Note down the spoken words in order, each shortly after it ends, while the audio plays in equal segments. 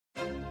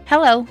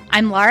Hello,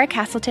 I'm Laura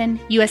Castleton,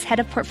 U.S. Head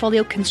of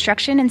Portfolio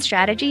Construction and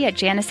Strategy at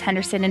Janus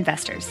Henderson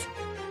Investors.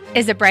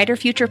 Is a brighter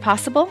future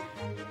possible?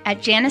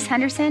 At Janus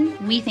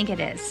Henderson, we think it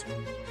is.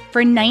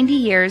 For 90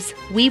 years,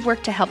 we've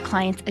worked to help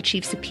clients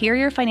achieve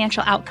superior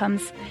financial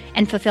outcomes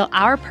and fulfill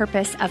our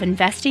purpose of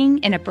investing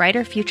in a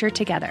brighter future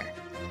together.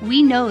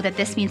 We know that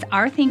this means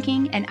our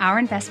thinking and our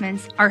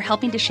investments are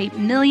helping to shape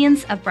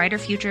millions of brighter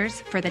futures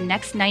for the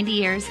next 90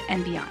 years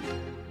and beyond.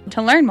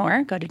 To learn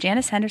more, go to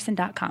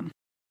janushenderson.com.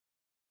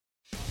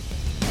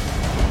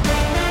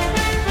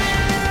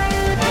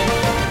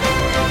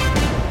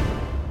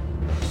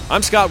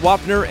 I'm Scott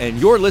Wapner, and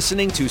you're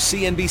listening to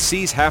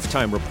CNBC's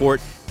Halftime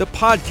Report, the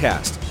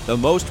podcast, the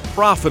most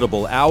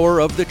profitable hour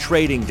of the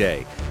trading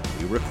day.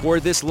 We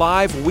record this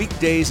live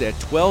weekdays at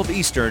 12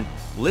 Eastern.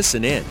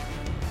 Listen in.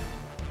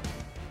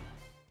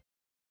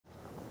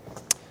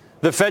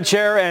 The Fed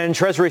Chair and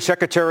Treasury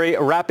Secretary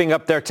wrapping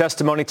up their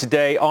testimony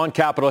today on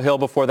Capitol Hill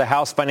before the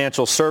House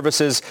Financial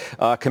Services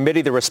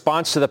Committee. The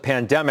response to the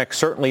pandemic,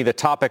 certainly the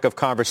topic of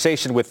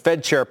conversation, with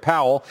Fed Chair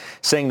Powell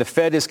saying the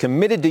Fed is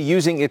committed to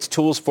using its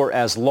tools for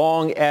as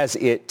long as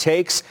it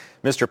takes.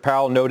 Mr.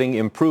 Powell noting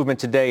improvement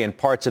today in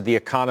parts of the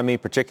economy,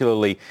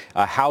 particularly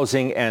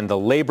housing and the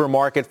labor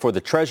market. For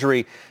the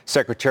Treasury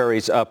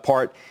Secretary's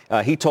part,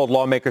 he told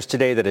lawmakers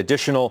today that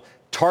additional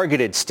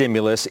targeted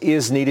stimulus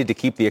is needed to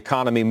keep the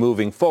economy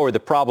moving forward. The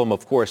problem,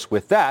 of course,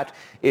 with that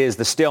is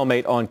the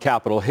stalemate on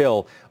Capitol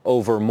Hill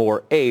over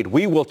more aid.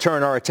 We will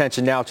turn our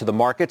attention now to the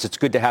markets. It's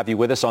good to have you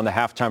with us on the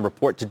Halftime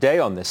Report today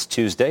on this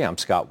Tuesday. I'm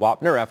Scott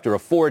Wapner. After a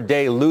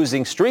 4-day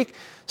losing streak,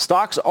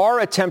 stocks are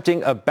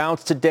attempting a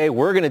bounce today.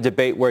 We're going to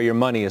debate where your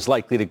money is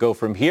likely to go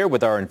from here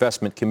with our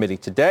investment committee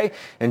today.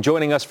 And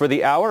joining us for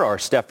the hour are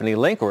Stephanie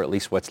Link, or at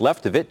least what's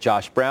left of it,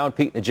 Josh Brown,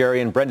 Pete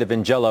Najarian, Brenda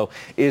Vingello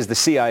is the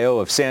CIO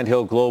of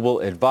Sandhill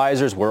Global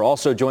Advisors. We're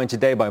also joined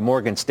today by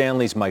Morgan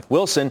Stanley's Mike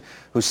Wilson,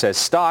 who says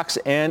stocks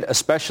and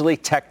especially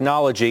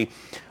technology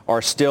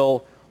are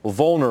still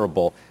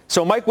vulnerable.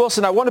 So, Mike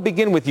Wilson, I want to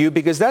begin with you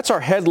because that's our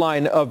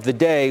headline of the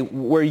day,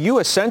 where you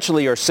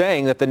essentially are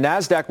saying that the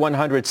NASDAQ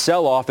 100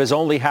 sell-off is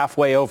only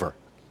halfway over.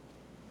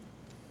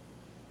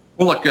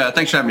 Well, look,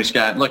 thanks for having me,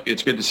 Scott. Look,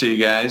 it's good to see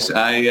you guys.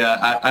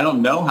 I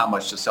don't know how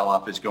much the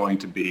sell-off is going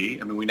to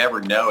be. I mean, we never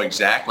know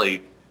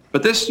exactly.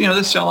 But this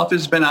sell-off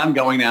has been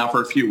ongoing now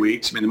for a few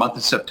weeks. I mean, the month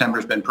of September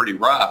has been pretty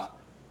rough.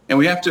 And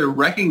we have to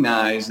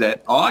recognize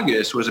that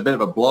August was a bit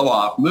of a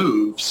blow-off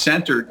move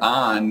centered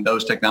on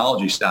those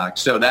technology stocks.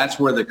 So that's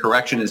where the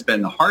correction has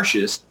been the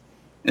harshest.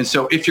 And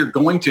so if you're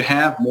going to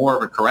have more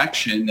of a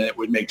correction, then it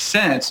would make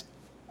sense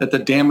that the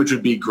damage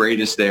would be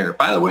greatest there.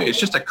 By the way, it's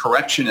just a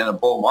correction in a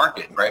bull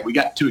market, right? We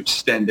got too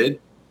extended.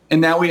 And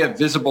now we have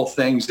visible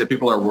things that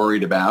people are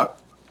worried about.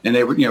 And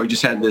we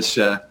just had this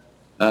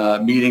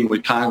meeting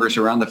with Congress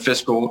around the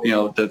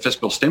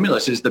fiscal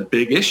stimulus is the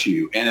big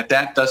issue. And if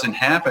that doesn't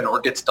happen or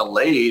gets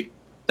delayed,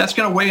 that's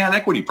going to weigh on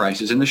equity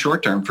prices in the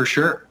short term for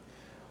sure.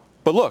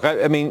 But look,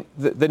 I mean,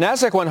 the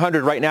NASDAQ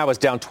 100 right now is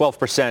down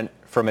 12%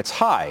 from its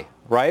high,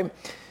 right?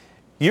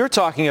 You're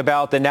talking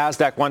about the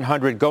NASDAQ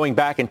 100 going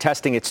back and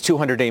testing its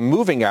 200-day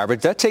moving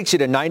average. That takes you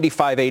to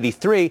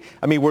 95.83.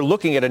 I mean, we're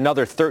looking at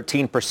another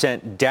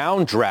 13%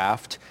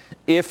 downdraft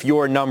if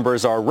your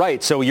numbers are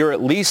right. So you're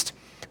at least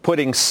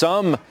putting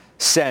some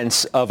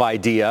sense of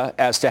idea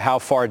as to how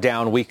far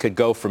down we could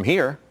go from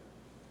here.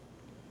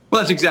 Well,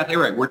 that's exactly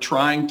right. We're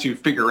trying to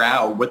figure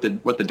out what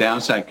the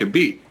downside could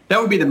be. That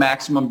would be the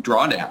maximum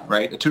drawdown,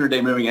 right? The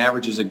 200-day moving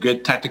average is a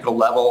good technical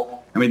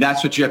level. I mean,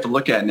 that's what you have to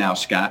look at now,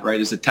 Scott, right,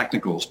 is the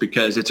technicals,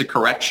 because it's a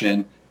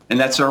correction, and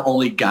that's our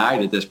only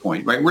guide at this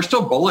point, right? We're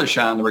still bullish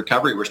on the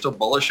recovery. We're still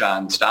bullish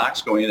on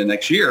stocks going into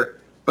next year,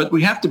 but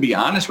we have to be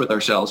honest with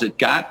ourselves. It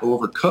got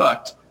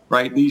overcooked.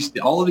 Right,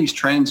 all of these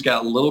trends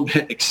got a little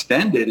bit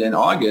extended in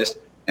August,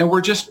 and we're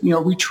just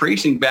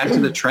retracing back to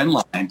the trend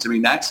lines. I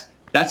mean, that's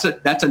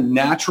a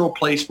natural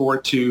place for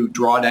it to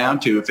draw down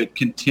to if it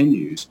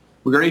continues.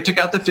 We already took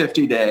out the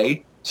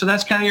 50-day, so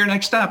that's kind of your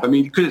next step. I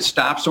mean, could it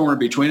stop somewhere in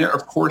between there?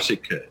 Of course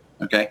it could.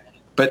 Okay,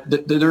 but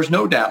there's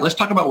no doubt. Let's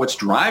talk about what's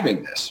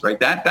driving this. Right,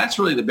 that's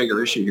really the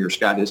bigger issue here,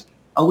 Scott. Is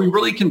are we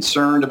really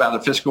concerned about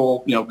a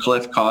fiscal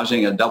cliff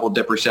causing a double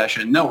dip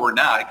recession? No, we're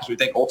not, because we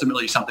think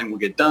ultimately something will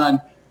get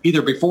done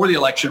either before the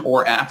election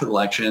or after the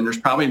election, and there's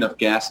probably enough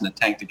gas in the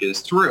tank to get us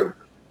through.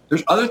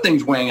 There's other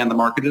things weighing on the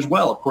market as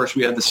well. Of course,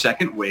 we have the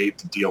second wave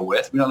to deal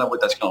with. We don't know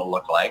what that's going to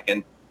look like,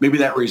 and maybe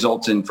that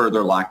results in further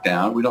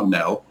lockdown. We don't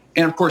know.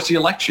 And, of course, the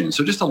election.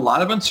 So just a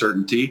lot of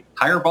uncertainty,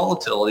 higher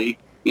volatility,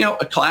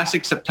 a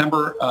classic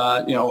September,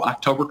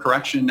 October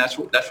correction. That's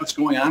what's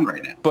going on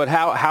right now. But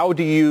how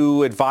do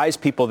you advise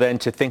people then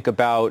to think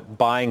about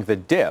buying the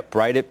dip,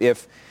 right?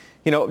 If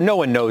no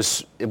one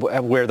knows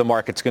where the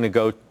market's going to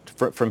go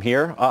from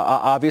here.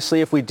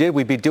 Obviously, if we did,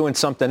 we'd be doing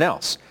something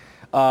else.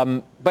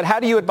 But how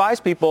do you advise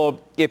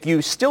people if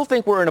you still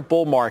think we're in a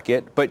bull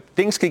market, but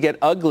things could get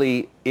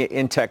ugly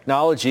in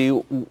technology?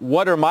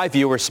 What are my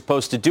viewers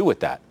supposed to do with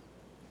that?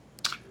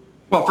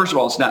 Well, first of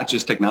all, it's not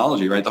just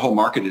technology, right? The whole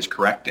market is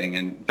correcting.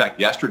 And in fact,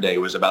 yesterday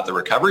was about the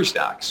recovery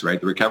stocks,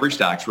 right? The recovery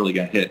stocks really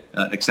got hit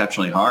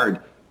exceptionally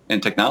hard.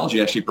 and technology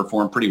actually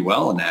performed pretty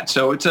well in that.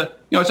 So it's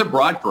a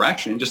broad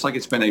correction, just like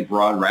it's been a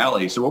broad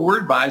rally. So what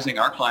we're advising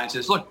our clients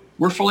is, look,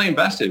 we're fully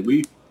invested.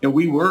 We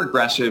were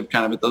aggressive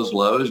kind of at those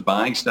lows,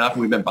 buying stuff,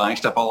 and we've been buying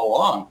stuff all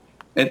along.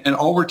 And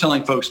all we're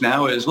telling folks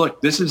now is,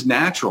 look, this is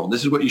natural.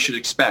 This is what you should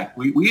expect.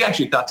 We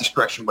actually thought this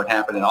correction would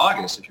happen in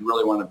August, if you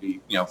really want to be,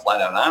 flat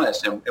out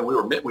honest. And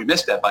we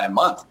missed that by a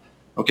month.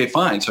 Okay,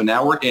 fine. So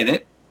now we're in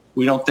it.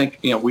 We don't think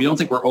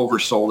we're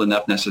oversold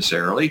enough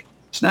necessarily.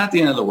 It's not the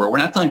end of the world. We're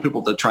not telling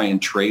people to try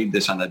and trade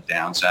this on the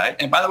downside.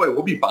 And by the way,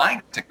 we'll be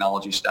buying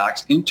technology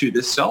stocks into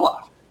this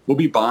sell-off. We'll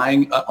be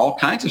buying all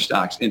kinds of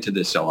stocks into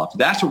this sell-off.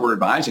 That's what we're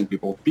advising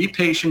people. Be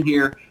patient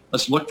here.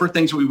 Let's look for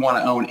things that we want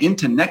to own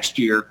into next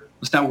year.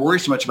 Let's not worry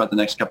so much about the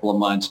next couple of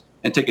months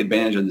and take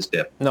advantage of this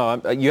dip.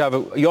 No,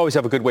 you always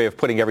have a good way of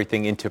putting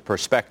everything into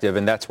perspective,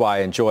 and that's why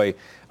I enjoy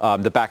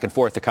the back and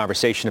forth, the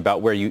conversation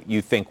about where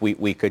you think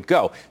we could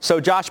go.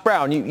 So, Josh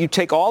Brown, you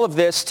take all of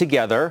this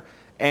together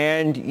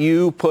and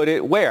you put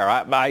it where?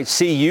 I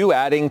see you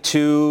adding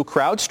to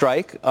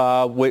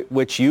CrowdStrike,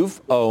 which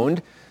you've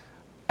owned,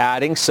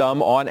 adding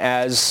some on,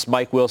 as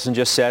Mike Wilson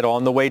just said,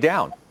 on the way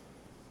down.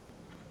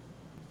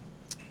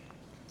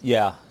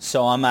 Yeah,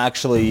 so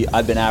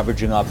I've been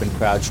averaging up in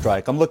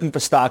CrowdStrike. I'm looking for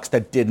stocks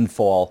that didn't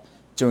fall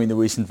during the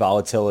recent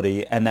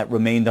volatility and that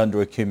remained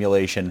under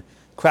accumulation.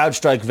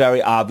 CrowdStrike,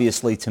 very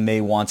obviously, to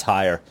me, wants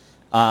higher.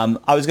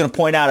 I was going to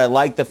point out, I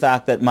like the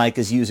fact that Mike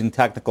is using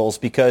technicals,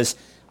 because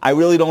I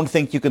really don't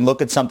think you can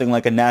look at something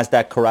like a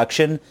NASDAQ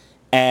correction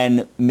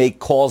and make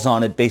calls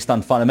on it based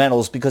on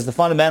fundamentals, because the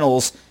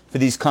fundamentals for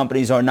these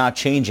companies are not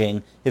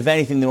changing. If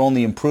anything, they're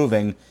only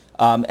improving.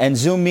 And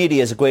Zoom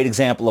Media is a great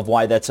example of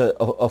why that's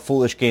a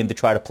foolish game to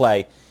try to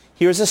play.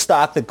 Here's a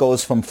stock that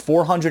goes from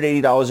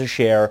 $480 a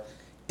share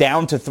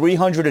down to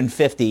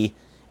 $350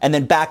 and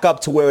then back up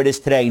to where it is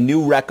today,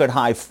 new record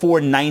high,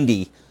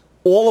 $490.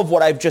 All of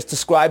what I've just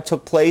described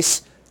took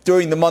place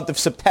during the month of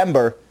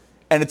September,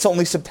 and it's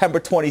only September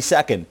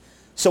 22nd.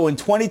 So in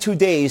 22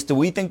 days, do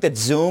we think that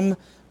Zoom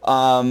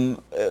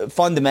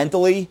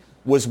fundamentally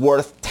was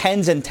worth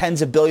tens and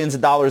tens of billions of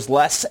dollars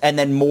less and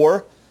then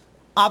more?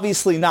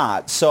 Obviously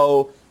not.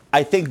 So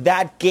I think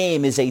that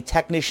game is a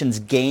technician's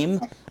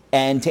game.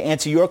 And to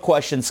answer your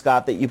question,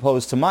 Scott, that you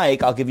posed to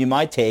Mike, I'll give you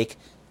my take.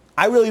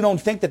 I really don't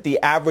think that the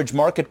average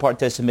market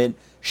participant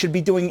should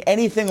be doing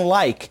anything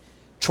like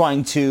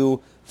trying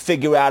to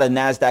figure out a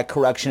NASDAQ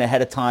correction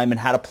ahead of time and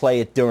how to play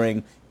it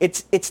during.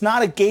 It's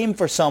not a game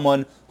for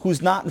someone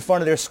who's not in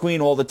front of their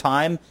screen all the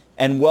time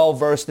and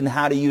well-versed in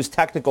how to use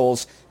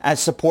technicals as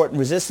support and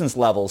resistance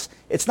levels.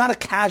 It's not a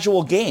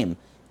casual game.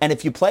 And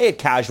if you play it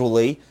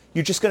casually,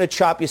 you're just going to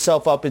chop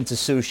yourself up into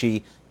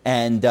sushi,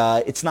 and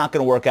it's not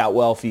going to work out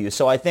well for you.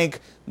 So I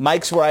think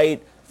Mike's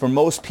right. For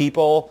most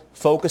people,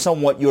 focus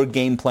on what your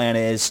game plan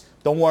is.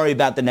 Don't worry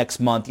about the next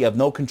month. You have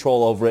no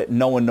control over it.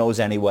 No one knows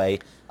anyway.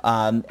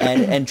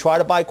 And try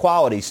to buy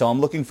quality. So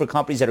I'm looking for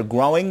companies that are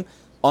growing,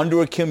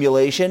 under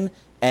accumulation,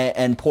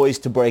 and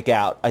poised to break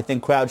out. I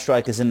think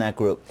CrowdStrike is in that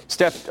group.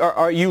 Steph,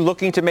 are you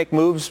looking to make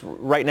moves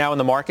right now in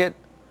the market,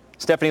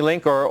 Stephanie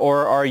Link,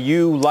 or are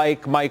you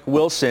like Mike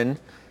Wilson?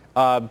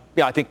 I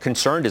think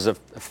concerned is a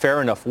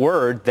fair enough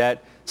word,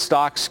 that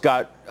stocks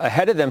got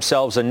ahead of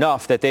themselves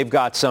enough that they've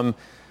got some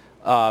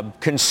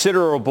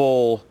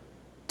considerable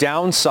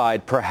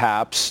downside,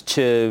 perhaps,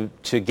 to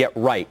get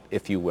right,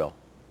 if you will.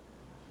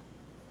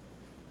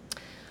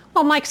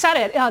 Well, Mike said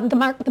it.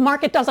 The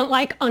market doesn't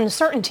like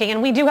uncertainty,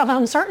 and we do have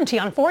uncertainty,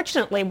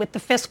 unfortunately, with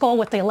the fiscal,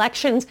 with the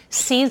elections.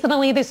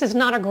 Seasonally, this is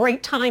not a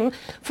great time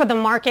for the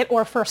market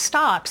or for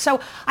stocks. So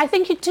I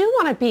think you do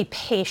want to be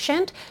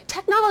patient.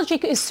 Technology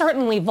is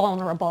certainly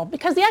vulnerable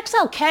because the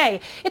XLK,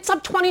 it's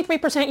up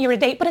 23% year to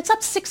date, but it's up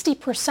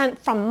 60%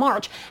 from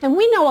March. And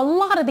we know a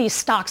lot of these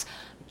stocks.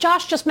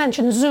 Josh just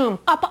mentioned Zoom,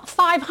 up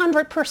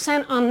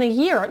 500% on the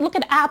year. Look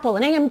at Apple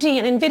and AMD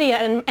and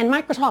NVIDIA and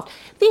Microsoft.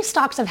 These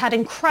stocks have had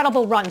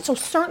incredible runs, so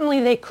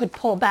certainly they could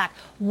pull back.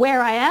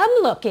 Where I am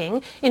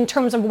looking in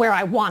terms of where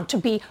I want to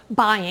be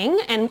buying,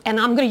 and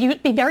I'm going to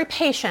be very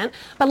patient,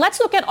 but let's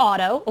look at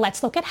auto,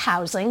 let's look at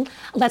housing,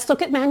 let's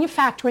look at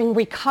manufacturing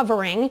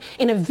recovering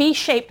in a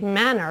V-shaped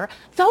manner.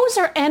 Those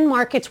are end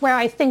markets where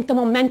I think the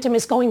momentum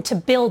is going to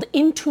build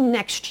into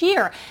next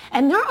year.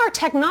 And there are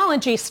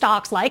technology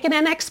stocks like an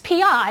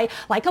NXPI,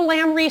 like a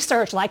Lam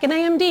Research, like an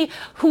AMD,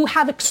 who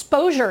have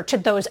exposure to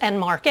those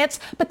end markets.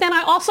 But then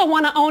I also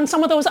want to own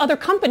some of those other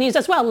companies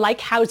as well, like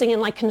housing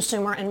and like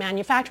consumer and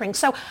manufacturing.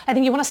 So I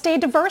think you want to stay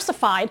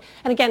diversified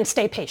and, again,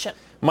 stay patient.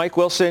 Mike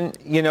Wilson,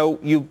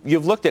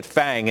 you've looked at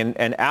FANG,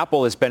 and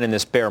Apple has been in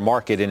this bear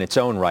market in its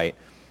own right.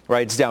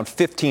 It's down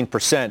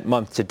 15%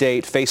 month to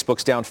date.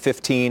 Facebook's down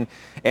 15.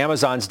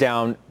 Amazon's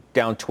down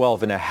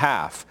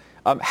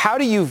 12.5. How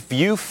do you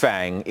view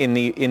FANG in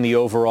the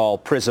overall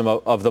prism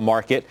of the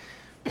market?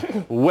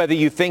 Whether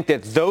you think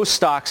that those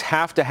stocks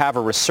have to have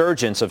a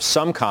resurgence of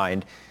some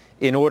kind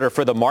in order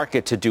for the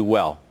market to do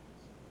well?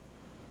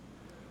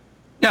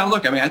 Yeah,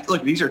 look,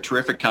 these are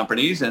terrific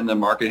companies, and the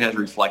market has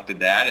reflected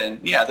that. And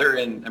yeah,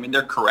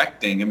 they're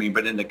correcting.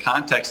 But in the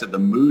context of the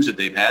moves that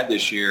they've had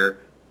this year,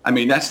 I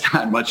mean, that's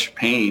not much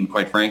pain,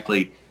 quite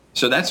frankly.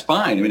 So that's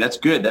fine. I mean, that's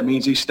good. That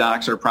means these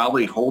stocks are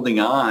probably holding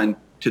on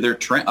to their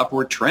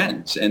upward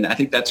trends. And I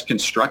think that's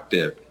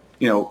constructive.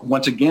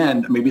 Once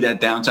again, maybe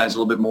that downside is a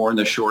little bit more in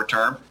the short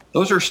term.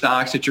 Those are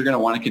stocks that you're going to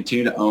want to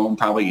continue to own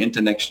probably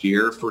into next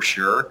year for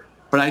sure.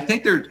 But I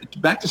think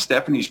back to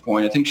Stephanie's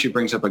point, I think she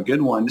brings up a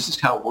good one. This is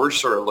how we're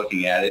sort of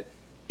looking at it.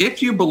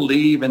 If you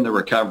believe in the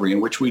recovery, in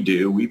which we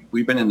do,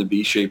 we've been in the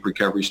V-shaped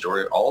recovery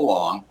story all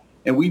along,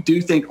 and we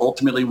do think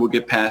ultimately we'll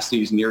get past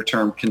these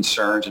near-term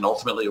concerns and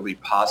ultimately it'll be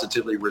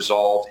positively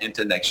resolved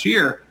into next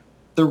year.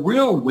 The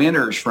real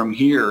winners from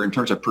here in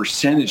terms of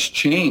percentage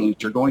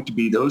change are going to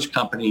be those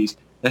companies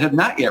that have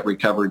not yet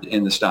recovered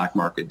in the stock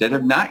market, that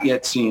have not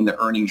yet seen the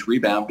earnings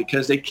rebound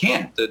because they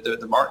can't.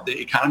 The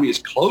economy is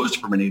closed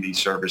for many of these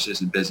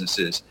services and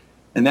businesses.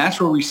 And that's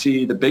where we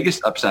see the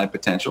biggest upside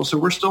potential. So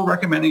we're still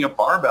recommending a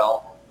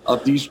barbell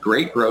of these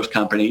great growth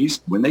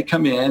companies when they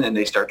come in and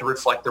they start to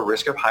reflect the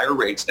risk of higher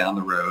rates down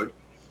the road.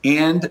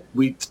 And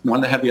we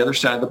want to have the other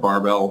side of the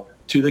barbell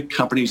to the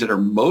companies that are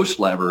most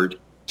levered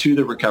to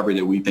the recovery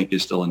that we think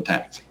is still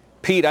intact.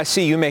 Pete, I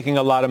see you making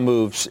a lot of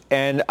moves,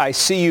 and I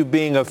see you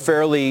being a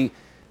fairly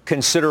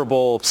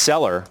considerable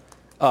seller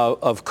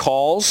of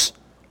calls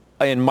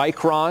in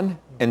Micron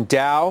and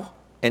Dow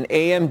and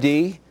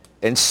AMD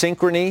and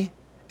Synchrony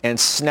and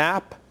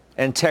Snap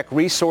and Tech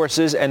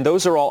Resources, and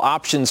those are all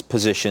options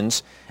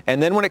positions.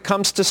 And then when it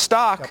comes to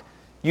stock,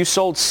 you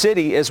sold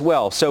Citi as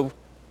well. So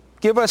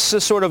give us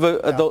a sort of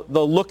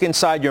the look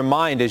inside your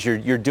mind as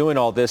you're doing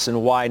all this,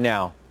 and why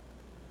now?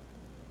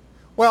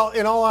 Well,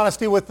 in all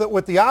honesty, with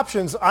the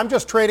options, I'm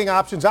just trading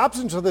options.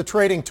 Options are the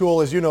trading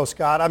tool, as you know,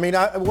 Scott. I mean,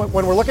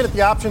 when we're looking at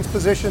the options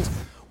positions,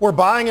 we're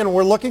buying and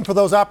we're looking for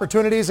those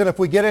opportunities. And if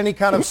we get any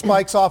kind of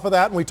spikes off of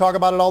that, and we talk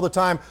about it all the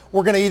time,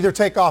 we're going to either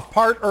take off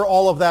part or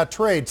all of that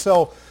trade.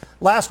 So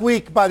last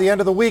week, by the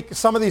end of the week,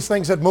 some of these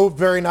things had moved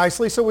very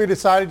nicely. So we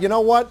decided, you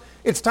know what?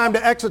 It's time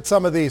to exit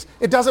some of these.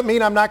 It doesn't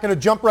mean I'm not going to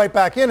jump right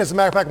back in. As a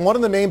matter of fact, one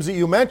of the names that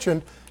you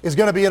mentioned is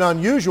going to be an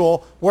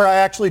unusual where I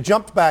actually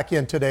jumped back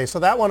in today. So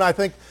that one I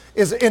think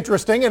is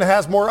interesting and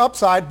has more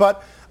upside,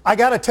 but I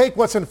got to take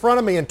what's in front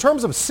of me. In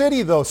terms of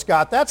Citi, though,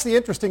 Scott, that's the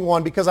interesting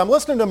one because I'm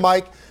listening to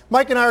Mike.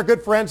 Mike and I are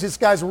good friends. This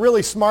guy's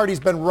really smart. He's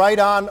been right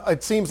on,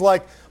 it seems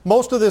like,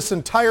 most of this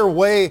entire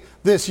way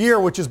this year,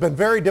 which has been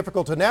very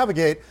difficult to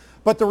navigate.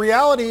 But the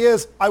reality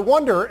is, I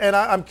wonder, and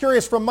I'm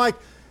curious from Mike,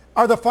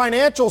 are the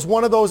financials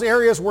one of those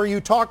areas where you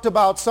talked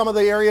about some of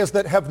the areas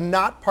that have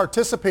not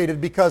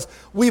participated? Because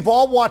we've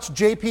all watched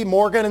JP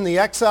Morgan and the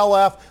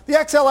XLF. The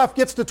XLF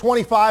gets to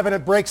 25 and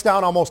it breaks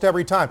down almost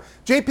every time.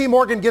 JP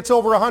Morgan gets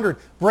over 100,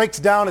 breaks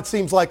down, it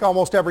seems like,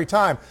 almost every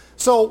time.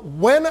 So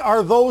when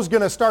are those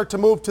going to start to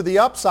move to the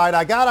upside?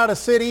 I got out of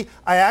Citi.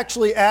 I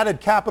actually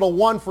added Capital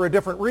One for a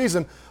different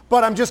reason.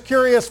 But I'm just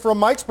curious from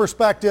Mike's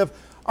perspective,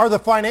 are the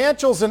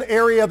financials an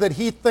area that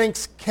he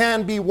thinks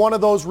can be one of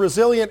those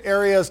resilient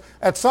areas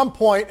at some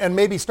point and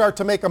maybe start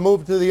to make a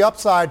move to the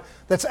upside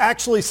that's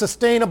actually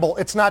sustainable?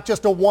 It's not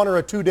just a 1 or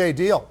a 2 day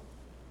deal.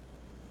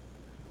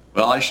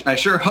 Well, I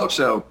sure hope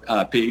so,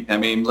 Pete. I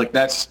mean, look,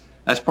 that's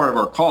part of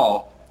our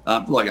call.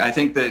 Look, I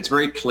think that it's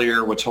very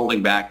clear what's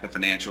holding back the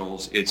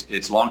financials.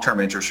 It's long-term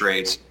interest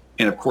rates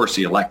and, of course,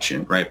 the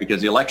election, right?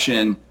 Because the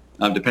election,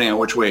 depending on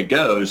which way it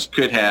goes,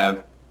 could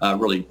have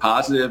really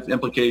positive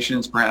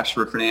implications perhaps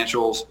for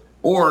financials,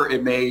 or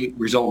it may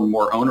result in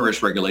more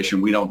onerous regulation.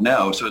 We don't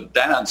know. So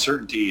that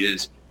uncertainty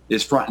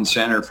is front and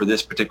center for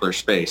this particular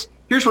space.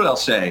 Here's what I'll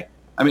say.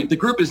 I mean, the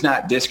group is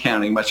not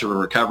discounting much of a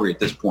recovery at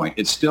this point.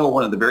 It's still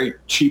one of the very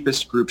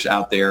cheapest groups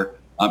out there.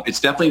 It's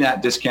definitely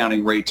not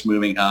discounting rates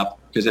moving up,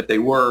 because if they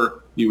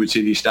were, you would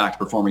see these stocks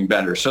performing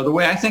better. So the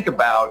way I think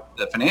about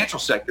the financial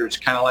sector, it's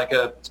kind of like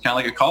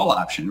a call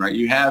option, right?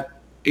 You have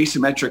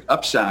asymmetric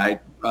upside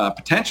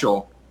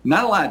potential,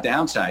 not a lot of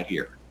downside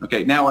here.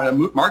 Okay, now in a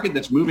market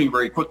that's moving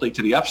very quickly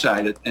to the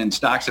upside and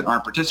stocks that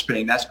aren't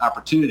participating, that's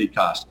opportunity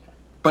cost.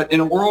 But in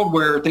a world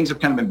where things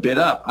have kind of been bid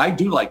up, I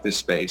do like this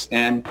space.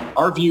 And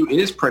our view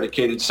is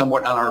predicated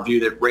somewhat on our view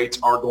that rates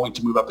are going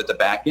to move up at the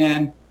back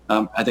end.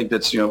 I think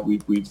that's,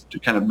 we've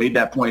kind of made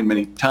that point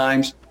many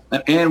times.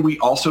 And we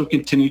also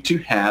continue to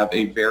have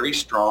a very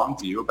strong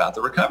view about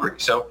the recovery.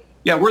 So,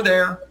 yeah, we're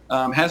there.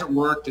 Hasn't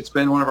worked. It's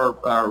been one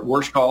of our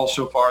worst calls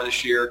so far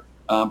this year.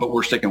 But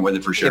we're sticking with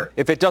it for sure.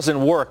 If it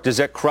doesn't work, does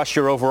that crush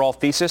your overall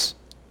thesis?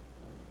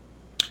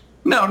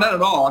 No, not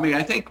at all. I mean,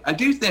 I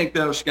do think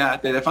though,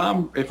 Scott, that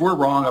if we're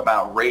wrong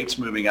about rates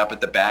moving up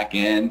at the back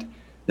end,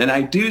 then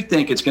I do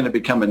think it's going to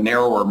become a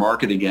narrower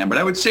market again. But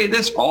I would say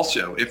this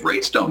also: if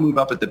rates don't move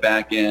up at the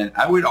back end,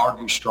 I would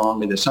argue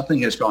strongly that something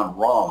has gone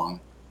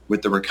wrong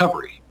with the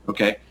recovery.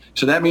 Okay,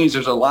 so that means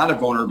there's a lot of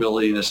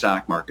vulnerability in the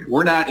stock market.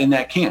 We're not in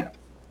that camp.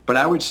 But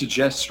I would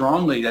suggest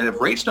strongly that if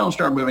rates don't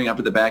start moving up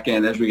at the back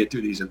end as we get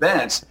through these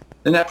events,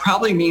 then that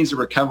probably means the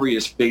recovery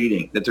is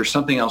fading, that there's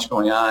something else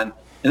going on.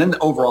 And then the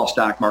overall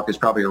stock market is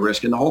probably a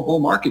risk, and the whole bull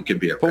market could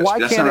be a risk.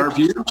 That's not our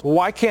view.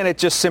 Why can't it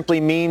just simply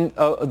mean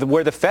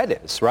where the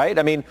Fed is, right?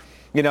 I mean,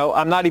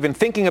 I'm not even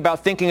thinking about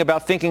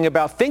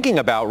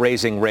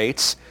raising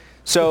rates.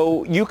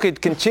 So you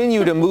could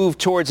continue to move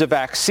towards a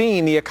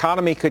vaccine. The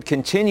economy could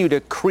continue to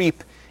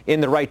creep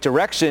in the right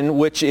direction,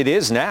 which it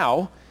is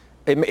now.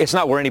 It's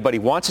not where anybody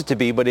wants it to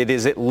be, but it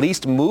is at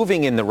least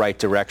moving in the right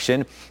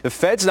direction. The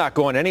Fed's not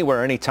going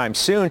anywhere anytime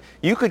soon.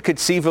 You could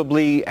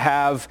conceivably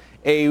have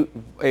a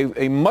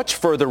much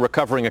further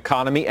recovering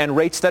economy and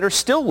rates that are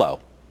still low.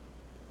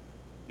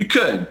 You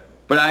could.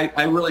 But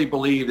I really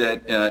believe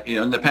that,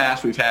 in the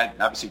past, we've had,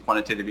 obviously,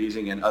 quantitative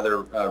easing and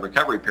other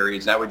recovery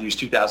periods. I would use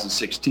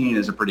 2016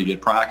 as a pretty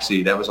good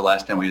proxy. That was the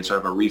last time we had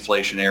sort of a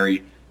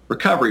reflationary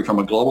recovery from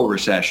a global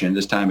recession.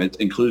 This time it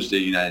includes the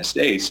United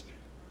States.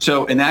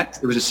 So in that,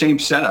 it was the same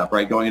setup,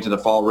 right? Going into the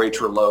fall, rates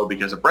were low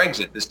because of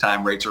Brexit. This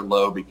time, rates are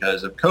low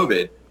because of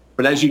COVID.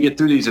 But as you get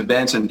through these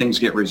events and things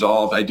get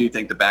resolved, I do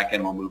think the back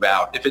end will move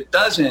out. If it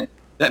doesn't,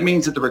 that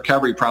means that the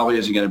recovery probably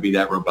isn't going to be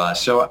that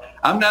robust. So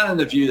I'm not in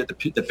the view that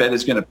the Fed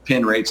is going to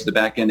pin rates at the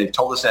back end. They've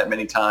told us that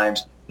many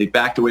times. They've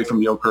backed away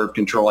from yield curve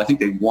control. I think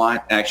they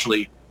want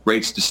actually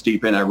rates to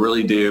steepen. I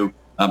really do,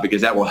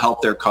 because that will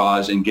help their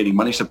cause in getting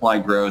money supply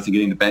growth and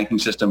getting the banking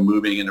system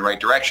moving in the right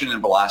direction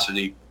and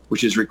velocity,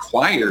 which is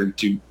required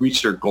to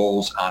reach their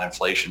goals on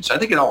inflation. So I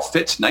think it all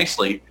fits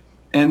nicely.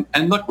 And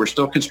look, we're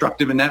still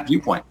constructive in that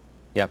viewpoint.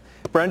 Yeah.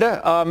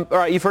 Brenda, all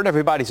right, you've heard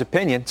everybody's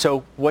opinion.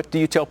 So what do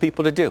you tell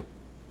people to do?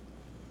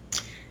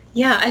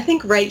 Yeah, I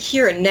think right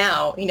here and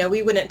now,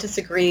 we wouldn't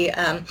disagree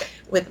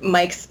with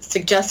Mike's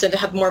suggestion to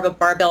have more of a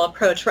barbell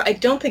approach, where I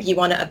don't think you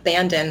want to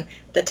abandon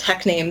the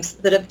tech names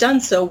that have done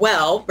so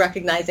well,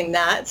 recognizing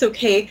that it's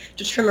okay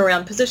to trim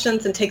around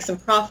positions and take some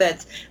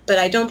profits, but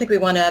I don't think we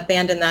want to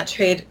abandon that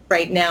trade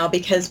right now,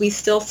 because we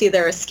still see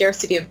there is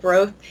scarcity of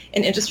growth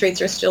and interest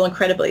rates are still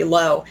incredibly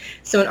low.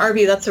 So in our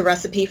view, that's a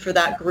recipe for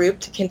that group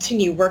to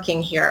continue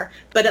working here.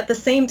 But at the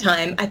same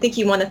time, I think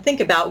you want to think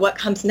about what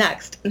comes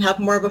next and have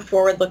more of a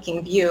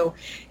forward-looking view,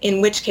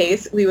 in which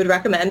case we would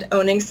recommend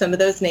owning some of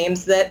those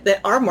names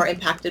that are more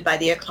impacted by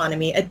the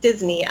economy, a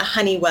Disney, a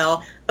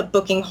Honeywell, a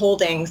Booking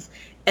Holdings.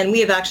 And we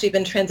have actually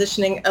been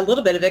transitioning a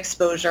little bit of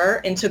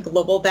exposure into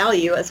global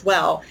value as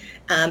well,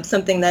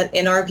 something that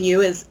in our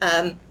view is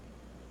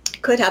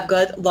could have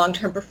good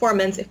long-term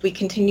performance if we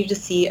continue to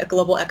see a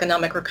global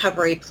economic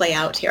recovery play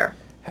out here.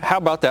 How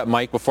about that,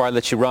 Mike, before I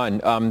let you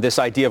run, this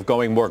idea of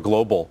going more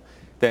global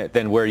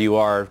than where you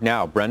are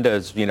now? Brenda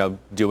is,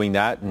 doing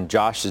that, and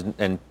Josh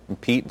and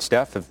Pete and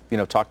Steph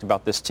have, talked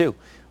about this too.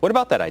 What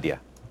about that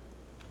idea?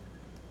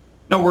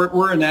 No,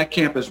 we're in that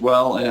camp as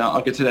well, and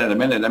I'll get to that in a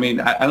minute. I mean,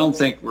 I don't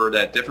think we're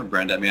that different,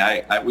 Brenda. I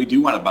mean, we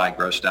do want to buy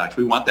growth stocks.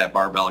 We want that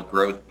barbell of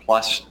growth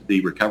plus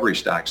the recovery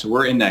stocks. So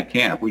we're in that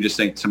camp. We just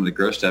think some of the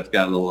growth stuff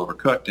got a little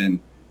overcooked,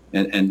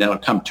 and that'll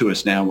come to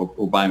us now.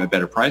 We'll buy them at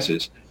better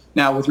prices.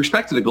 Now, with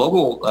respect to the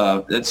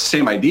global, that's the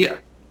same idea,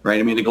 right?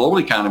 I mean, the global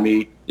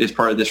economy is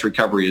part of this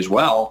recovery as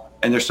well,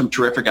 and there's some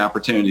terrific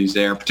opportunities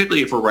there,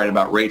 particularly if we're right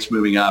about rates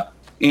moving up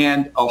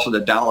and also the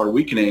dollar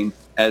weakening.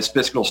 As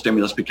fiscal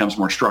stimulus becomes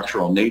more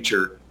structural in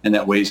nature and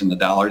that weighs in the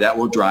dollar, that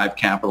will drive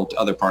capital to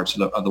other parts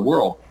of the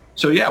world.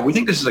 So, yeah, we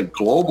think this is a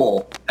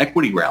global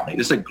equity rally.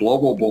 This is a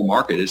global bull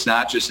market. It's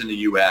not just in the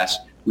U.S.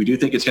 We do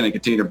think it's going to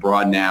continue to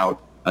broaden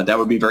out. That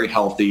would be very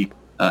healthy,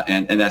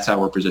 and that's how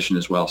we're positioned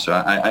as well. So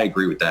I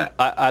agree with that.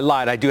 I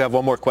lied. I do have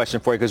one more question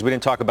for you because we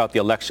didn't talk about the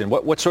election.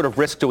 What sort of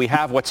risk do we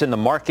have? What's in the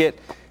market?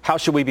 How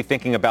should we be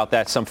thinking about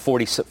that some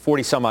 40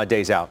 some odd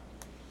days out?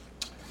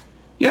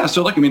 Yeah,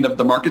 so look, I mean,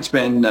 the market's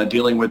been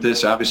dealing with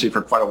this, obviously,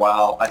 for quite a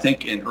while. I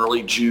think in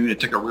early June, it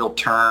took a real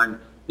turn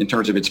in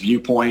terms of its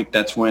viewpoint.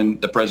 That's when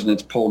the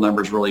president's poll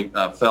numbers really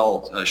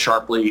fell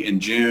sharply in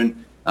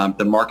June.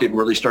 The market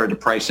really started to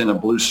price in a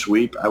blue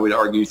sweep, I would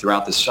argue,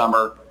 throughout the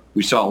summer.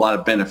 We saw a lot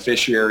of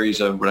beneficiaries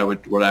of what I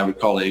would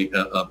call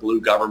a blue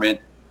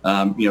government,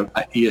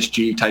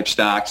 ESG type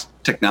stocks,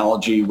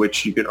 technology,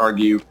 which you could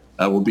argue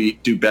will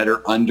do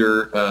better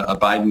under a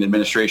Biden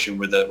administration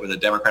with a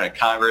Democratic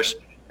Congress.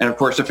 And, of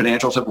course, the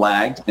financials have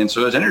lagged, and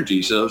so has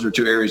energy. So those are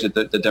two areas that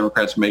the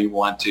Democrats may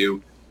want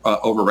to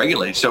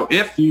overregulate. So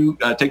if you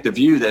take the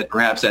view that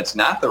perhaps that's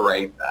not the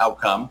right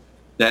outcome,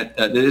 that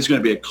it is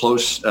going to be a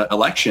close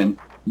election,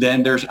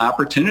 then there's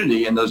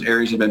opportunity in those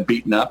areas that have been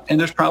beaten up, and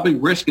there's probably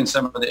risk in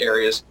some of the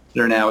areas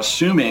that are now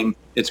assuming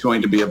it's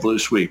going to be a blue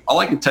sweep. All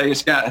I can tell you,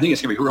 Scott, I think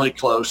it's going to be really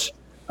close,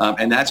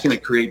 and that's going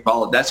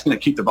to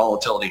keep the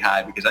volatility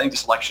high, because I think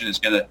this election is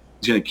going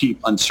to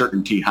keep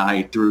uncertainty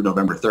high through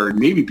November 3rd,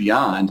 maybe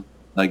beyond.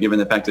 Given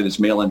the fact that it's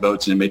mail-in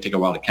votes and it may take a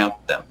while to count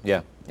them.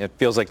 Yeah, it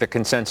feels like the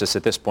consensus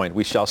at this point.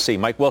 We shall see.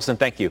 Mike Wilson,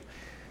 thank you.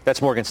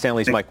 That's Morgan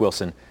Stanley's Mike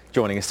Wilson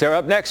joining us there.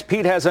 Up next,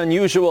 Pete has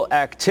unusual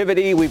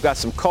activity. We've got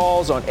some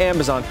calls on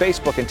Amazon,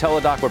 Facebook, and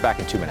Teledoc. We're back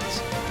in 2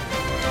 minutes.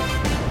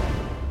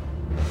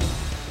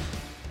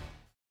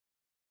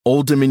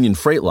 Old Dominion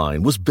Freight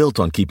Line was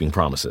built on keeping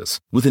promises.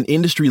 With an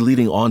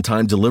industry-leading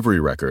on-time delivery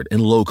record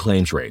and low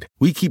claims rate,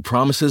 we keep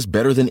promises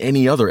better than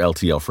any other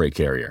LTL freight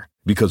carrier.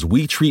 Because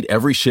we treat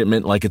every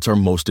shipment like it's our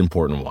most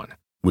important one.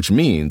 Which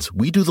means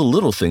we do the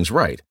little things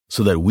right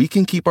so that we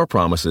can keep our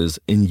promises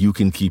and you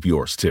can keep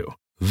yours too.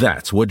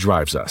 That's what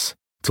drives us.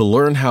 To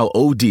learn how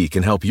OD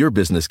can help your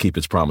business keep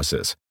its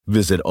promises,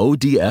 visit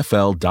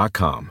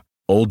odfl.com.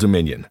 Old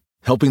Dominion,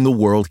 helping the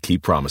world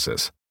keep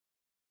promises.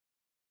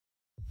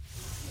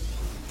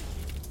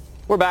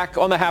 We're back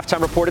on the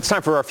Halftime Report. It's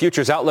time for our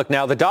futures outlook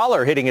now. The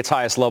dollar hitting its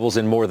highest levels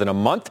in more than a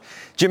month.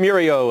 Jim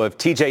Murio of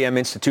TJM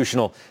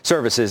Institutional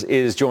Services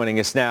is joining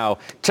us now.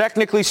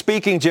 Technically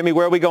speaking, Jimmy,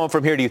 where are we going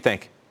from here, do you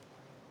think?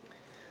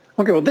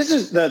 Okay, well, this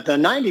is the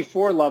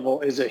 94 level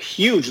is a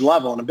huge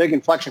level and a big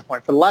inflection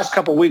point. For the last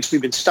couple of weeks,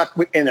 we've been stuck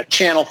in a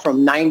channel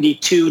from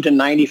 92 to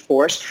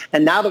 94.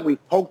 And now that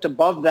we've poked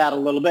above that a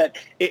little bit,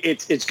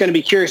 it's going to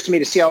be curious to me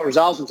to see how it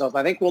resolves itself.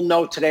 I think we'll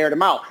know today or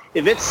tomorrow.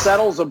 If it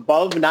settles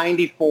above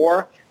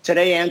 94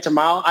 today and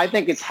tomorrow, I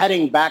think it's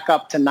heading back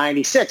up to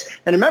 96.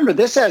 And remember,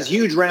 this has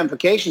huge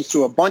ramifications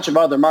to a bunch of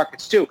other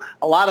markets, too.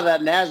 A lot of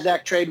that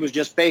NASDAQ trade was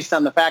just based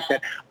on the fact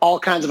that all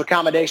kinds of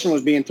accommodation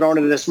was being thrown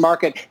into this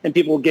market and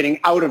people were getting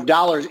out of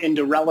dollars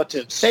into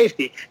relative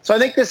safety. So I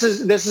think this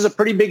is a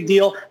pretty big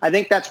deal. I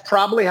think that's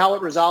probably how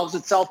it resolves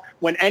itself.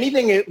 When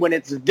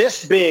it's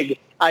this big,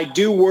 I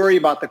do worry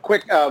about the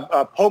quick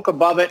poke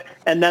above it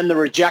and then the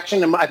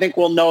rejection. And I think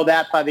we'll know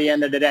that by the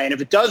end of the day. And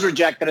if it does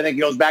reject it, I think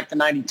it goes back to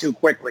 92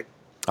 quickly.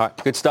 All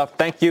right, good stuff.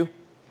 Thank you.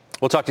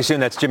 We'll talk to you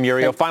soon. That's Jim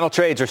Murio. Final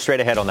trades are straight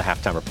ahead on the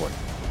Halftime Report.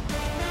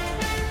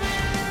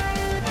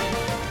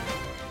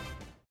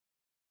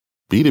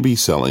 B2B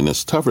selling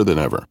is tougher than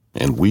ever,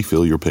 and we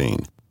feel your pain.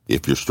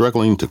 If you're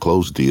struggling to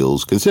close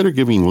deals, consider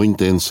giving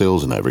LinkedIn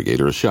Sales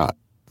Navigator a shot.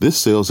 This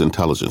sales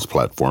intelligence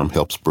platform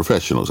helps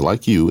professionals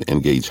like you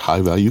engage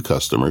high-value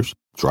customers,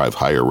 drive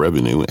higher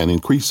revenue, and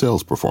increase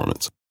sales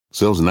performance.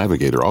 Sales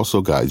Navigator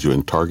also guides you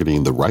in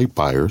targeting the right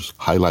buyers,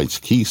 highlights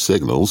key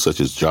signals such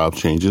as job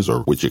changes or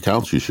which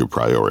accounts you should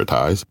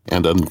prioritize,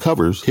 and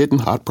uncovers hidden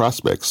hot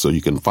prospects so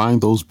you can find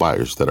those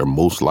buyers that are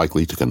most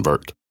likely to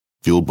convert.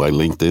 Fueled by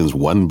LinkedIn's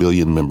 1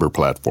 billion member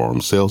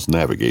platform, Sales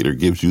Navigator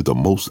gives you the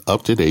most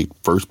up-to-date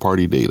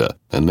first-party data,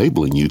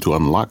 enabling you to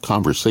unlock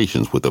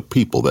conversations with the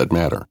people that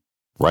matter.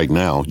 Right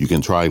now, you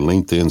can try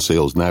LinkedIn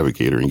Sales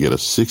Navigator and get a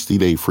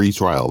 60-day free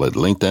trial at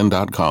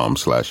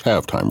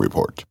linkedin.com/halftime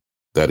report.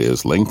 That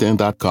is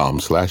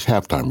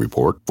linkedin.com/halftime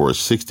report for a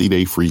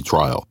 60-day free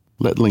trial.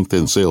 Let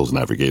LinkedIn Sales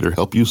Navigator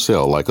help you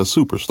sell like a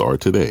superstar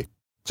today.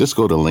 Just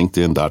go to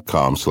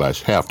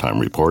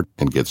linkedin.com/halftime report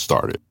and get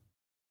started.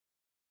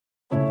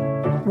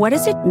 What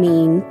does it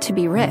mean to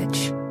be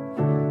rich?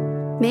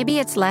 Maybe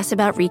it's less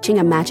about reaching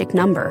a magic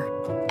number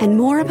and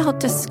more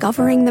about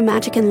discovering the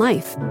magic in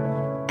life.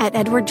 At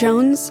Edward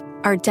Jones,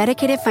 our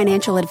dedicated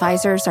financial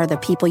advisors are the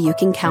people you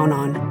can count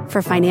on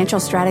for financial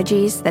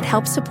strategies that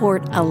help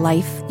support a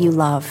life you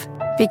love.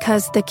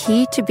 Because the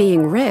key to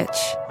being rich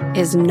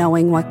is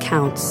knowing what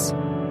counts.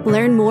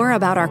 Learn more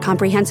about our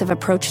comprehensive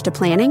approach to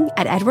planning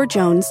at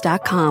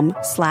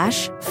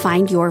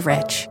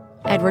edwardjones.com/findyourrich.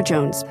 Edward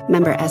Jones,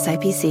 member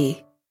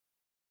SIPC.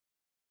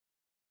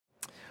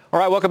 All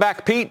right, welcome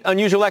back. Pete,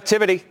 unusual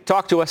activity.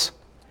 Talk to us.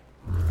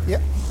 Yeah.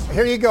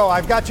 Here you go.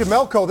 I've got you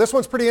Melco. This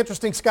one's pretty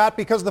interesting, Scott,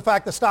 because of the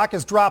fact the stock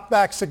has dropped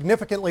back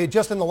significantly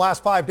just in the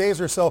last 5 days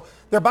or so.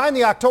 They're buying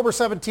the October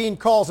 17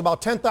 calls,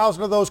 about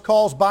 10,000 of those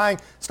calls buying.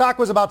 Stock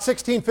was about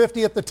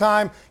 $16.50 at the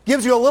time.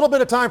 Gives you a little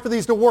bit of time for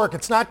these to work.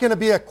 It's not going to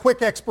be a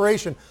quick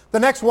expiration. The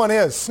next one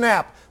is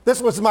Snap.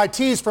 This was my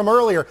tease from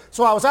earlier.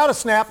 So I was out of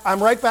Snap.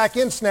 I'm right back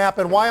in Snap.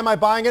 And why am I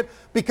buying it?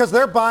 Because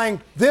they're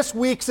buying this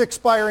week's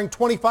expiring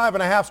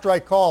 25.5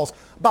 strike calls.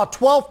 About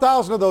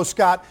 12,000 of those,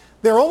 Scott.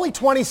 They're only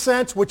 20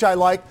 cents, which I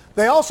like.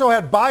 They also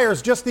had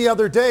buyers just the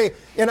other day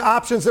in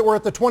options that were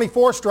at the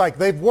 24 strike.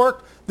 They've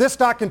worked. This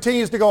stock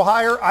continues to go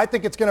higher. I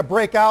think it's going to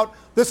break out.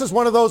 This is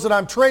one of those that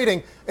I'm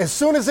trading. As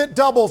soon as it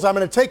doubles, I'm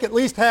going to take at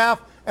least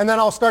half, and then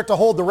I'll start to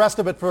hold the rest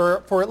of it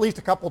for at least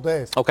a couple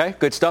days. Okay,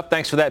 good stuff.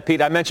 Thanks for that,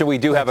 Pete. I mentioned we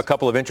do have a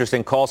couple of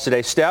interesting calls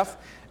today. Steph,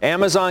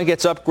 Amazon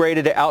gets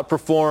upgraded to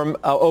outperform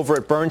over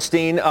at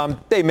Bernstein.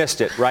 They missed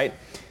it, right?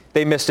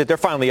 They missed it. They're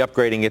finally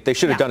upgrading it. They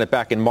should have done it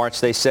back in March,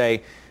 they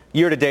say.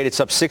 Year to date, it's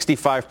up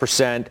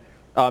 65%.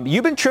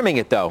 You've been trimming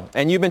it, though,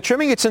 and you've been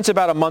trimming it since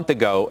about a month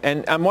ago.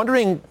 And I'm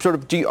wondering, sort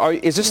of,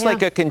 is this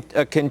like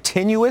a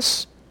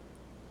continuous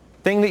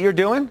thing that you're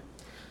doing?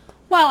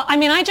 Well, I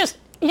mean, I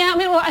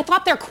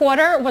thought their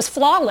quarter was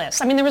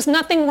flawless. I mean, there was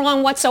nothing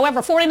wrong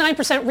whatsoever.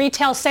 49%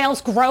 retail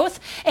sales growth,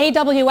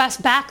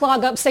 AWS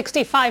backlog up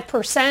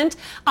 65%,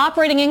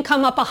 operating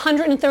income up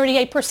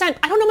 138%.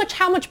 I don't know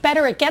how much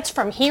better it gets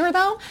from here,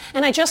 though,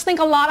 and I just think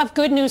a lot of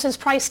good news is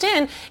priced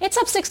in. It's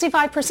up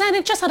 65%.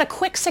 It just had a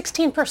quick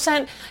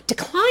 16%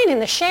 decline in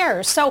the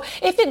shares. So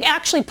if it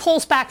actually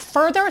pulls back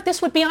further,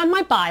 this would be on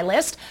my buy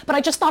list, but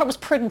I just thought it was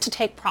prudent to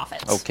take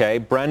profits. Okay,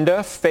 Brenda,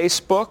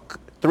 Facebook.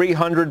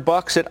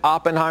 $300 at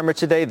Oppenheimer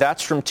today.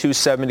 That's from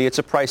 $270. It's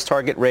a price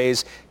target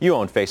raise. You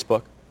own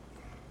Facebook.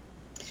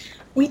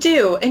 We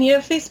do. And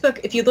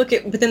Facebook, if you look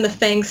at within the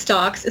FANG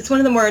stocks, it's one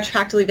of the more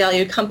attractively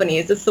valued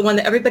companies. It's the one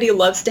that everybody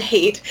loves to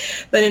hate.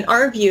 But in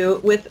our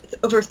view, with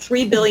over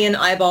 3 billion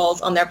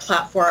eyeballs on their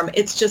platform,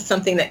 it's just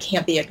something that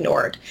can't be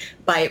ignored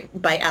by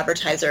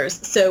advertisers.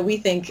 So we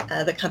think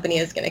the company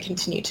is going to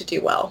continue to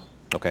do well.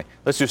 Okay.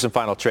 Let's do some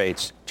final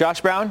trades.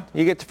 Josh Brown,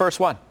 you get the first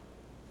one.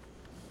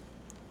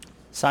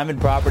 Simon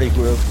Property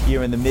Group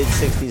here in the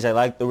mid-60s. I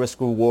like the risk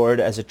reward.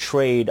 As a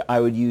trade, I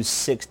would use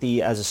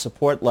 60 as a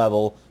support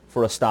level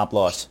for a stop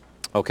loss.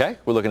 Okay,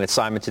 we're looking at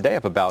Simon today,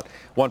 up about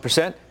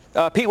 1%.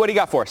 Pete, what do you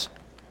got for us?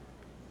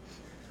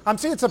 I'm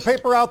seeing some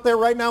paper out there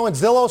right now in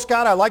Zillow,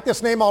 Scott. I like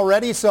this name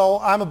already, so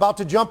I'm about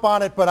to jump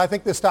on it, but I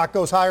think this stock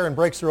goes higher and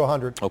breaks through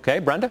 100. Okay,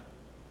 Brenda?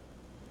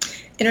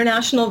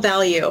 International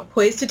Value,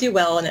 poised to do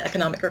well in an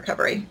economic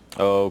recovery.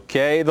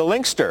 Okay, the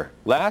Linkster,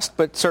 last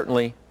but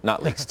certainly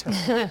not least.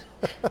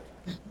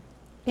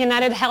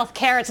 United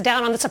Healthcare, it's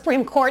down on the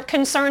Supreme Court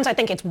concerns. I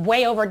think it's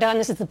way overdone.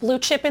 This is the blue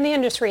chip in the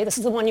industry. This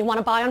is the one you want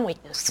to buy on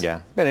weakness.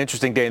 Yeah, been an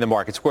interesting day in the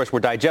markets. Of course,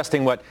 we're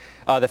digesting what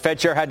the Fed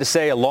chair had to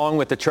say, along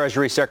with the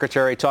Treasury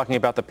Secretary talking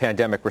about the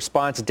pandemic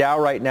response. Dow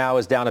right now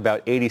is down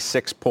about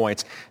 86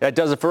 points. That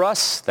does it for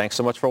us. Thanks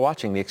so much for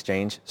watching. The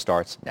exchange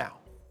starts now.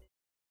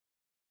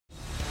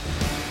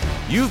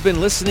 You've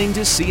been listening to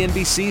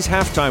CNBC's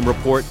Halftime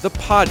Report, the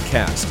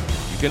podcast.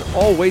 You can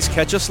always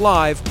catch us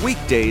live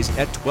weekdays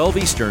at 12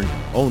 Eastern,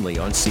 only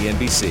on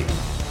CNBC.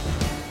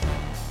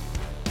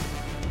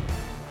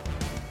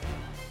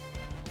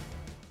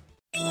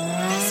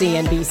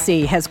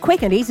 CNBC has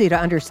quick and easy to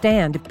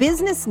understand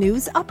business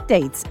news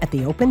updates at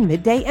the open,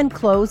 midday, and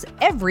close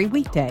every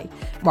weekday.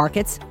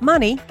 Markets,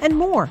 money, and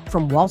more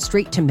from Wall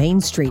Street to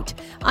Main Street.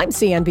 I'm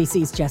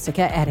CNBC's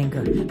Jessica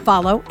Ettinger.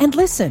 Follow and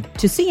listen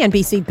to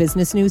CNBC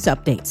Business News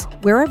Updates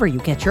wherever you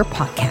get your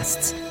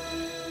podcasts.